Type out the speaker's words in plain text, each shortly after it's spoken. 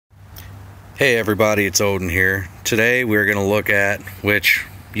Hey everybody, it's Odin here. Today we're going to look at, which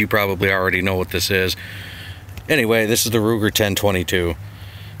you probably already know what this is. Anyway, this is the Ruger 1022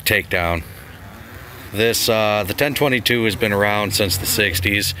 takedown. This the 1022 has been around since the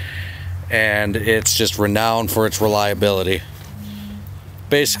 60s, and it's just renowned for its reliability.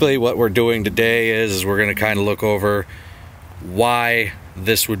 Basically what we're doing today is we're going to kind of look over why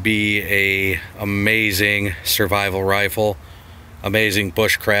this would be a amazing survival rifle, amazing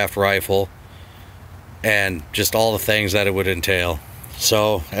bushcraft rifle, and just all the things that it would entail.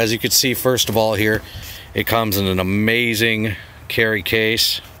 So as you can see, first of all here, it comes in an amazing carry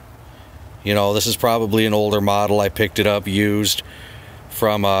case. You know, this is probably an older model. I picked it up used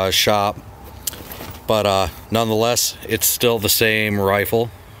from a shop, but nonetheless, it's still the same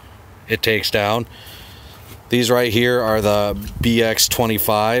rifle it takes down. These right here are the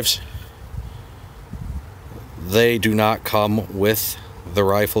BX25s. They do not come with the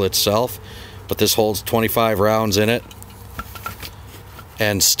rifle itself, but this holds 25 rounds in it,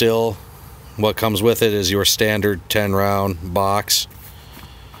 and still what comes with it is your standard 10-round box.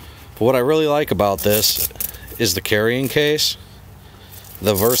 But what I really like about this is the carrying case,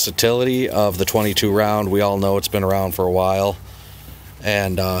 the versatility of the 22 round. We all know it's been around for a while,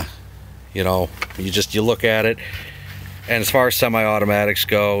 and you know, you look at it, and as far as semi-automatics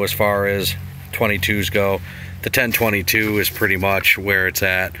go, as far as 22s go, the 1022 is pretty much where it's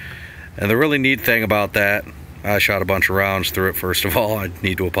at. And the really neat thing about that, I shot a bunch of rounds through it. First of all, I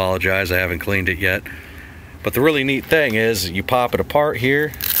need to apologize, I haven't cleaned it yet. But the really neat thing is you pop it apart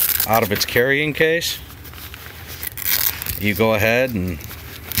here out of its carrying case. You go ahead and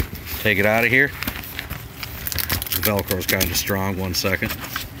take it out of here. The Velcro is kind of strong. One second.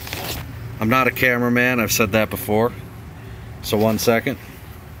 I'm not a cameraman, I've said that before. So 1 second.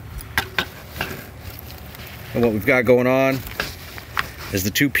 And what we've got going on is the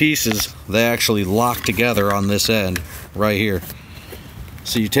two pieces, they actually lock together on this end right here.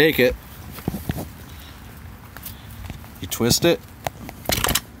 So you take it, you twist it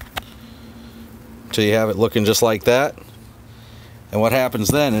till you have it looking just like that, and what happens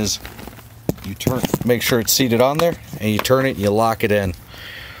then is you make sure it's seated on there, and you turn it and you lock it in.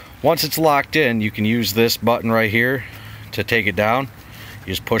 Once it's locked in, you can use this button right here to take it down. You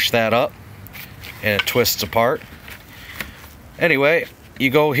just push that up and it twists apart. Anyway, you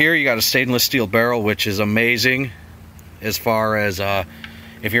go here, you got a stainless steel barrel, which is amazing as far as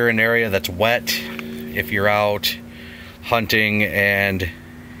if you're in an area that's wet, if you're out hunting and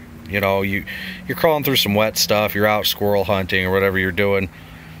you know you're crawling through some wet stuff, you're out squirrel hunting or whatever you're doing.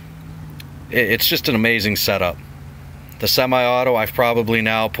 It's just an amazing setup. The semi-auto, I've probably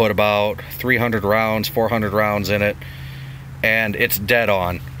now put about 300 rounds, 400 rounds in it, and it's dead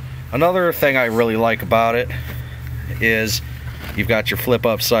on. Another thing I really like about it is you've got your flip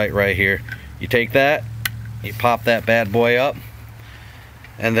up sight right here. You take that, you pop that bad boy up,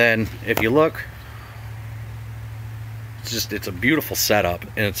 and then if you look, it's a beautiful setup,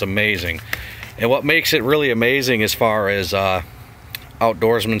 and it's amazing. And what makes it really amazing as far as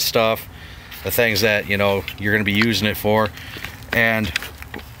outdoorsman stuff, the things that you know you're going to be using it for, and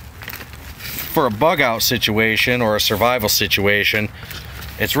for a bug out situation or a survival situation,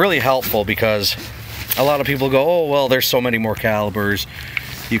 it's really helpful because a lot of people go, oh well, there's so many more calibers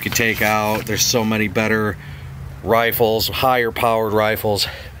you could take out, there's so many better rifles, higher powered rifles.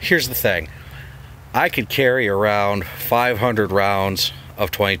 Here's the thing, I could carry around 500 rounds of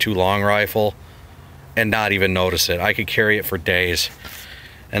 22 long rifle and not even notice it. I could carry it for days,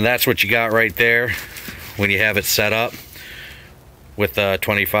 and that's what you got right there when you have it set up with a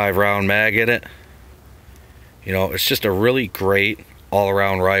 25 round mag in it. You know, it's just a really great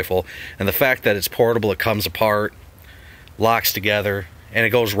all-around rifle, and the fact that it's portable, it comes apart, locks together, and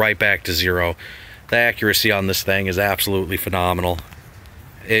it goes right back to zero. The accuracy on this thing is absolutely phenomenal.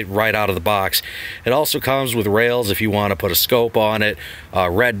 Right out of the box. It also comes with rails if you want to put a scope on it, a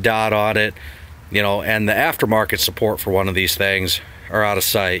red dot on it, you know, and the aftermarket support for one of these things are out of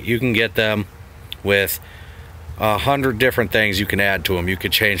sight. You can get them with 100 different things you can add to them. You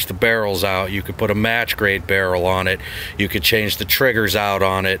could change the barrels out, you could put a match grade barrel on it, you could change the triggers out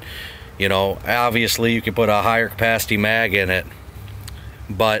on it, you know, obviously you could put a higher capacity mag in it.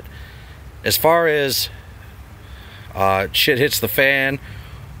 But as far as shit hits the fan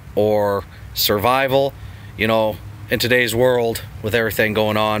or survival, you know, in today's world with everything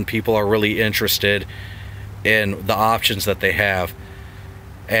going on, people are really interested in the options that they have,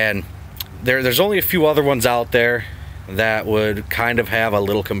 and there's only a few other ones out there that would kind of have a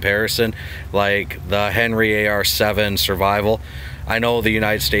little comparison, like the Henry AR-7 Survival. I know the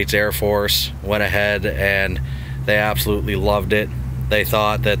United States Air Force went ahead and they absolutely loved it. they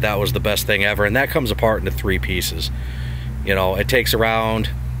thought that that was the best thing ever. And that comes apart into 3 pieces. You know, it takes around,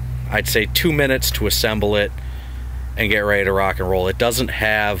 I'd say, 2 minutes to assemble it and get ready to rock and roll. It doesn't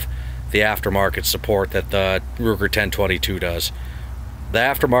have the aftermarket support that the Ruger 1022 does. The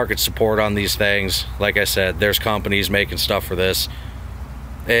aftermarket support on these things, like I said, there's companies making stuff for this.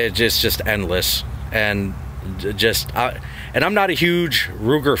 It's just endless. And and I'm not a huge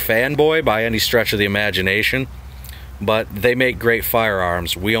Ruger fanboy by any stretch of the imagination, but they make great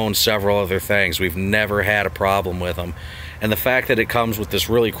firearms. We own several other things. We've never had a problem with them. And the fact that it comes with this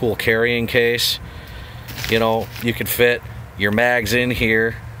really cool carrying case, you know, you can fit your mags in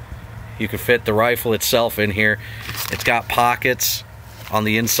here. You can fit the rifle itself in here. It's got pockets on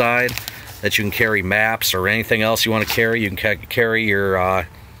the inside that you can carry maps or anything else you want to carry. You can carry your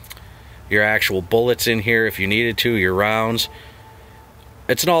actual bullets in here if you needed to, your rounds.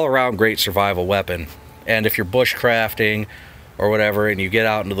 It's an all-around great survival weapon. And if you're bushcrafting or whatever and you get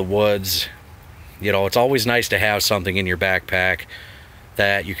out into the woods, you know, it's always nice to have something in your backpack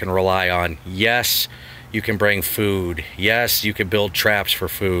that you can rely on. Yes, you can bring food. Yes, you can build traps for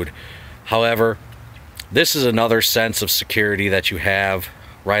food. However, this is another sense of security that you have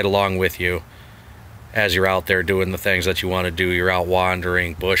right along with you as you're out there doing the things that you want to do. You're out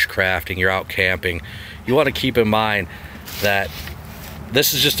wandering, bushcrafting, you're out camping. You want to keep in mind that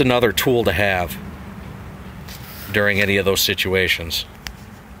this is just another tool to have during any of those situations.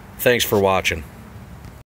 Thanks for watching.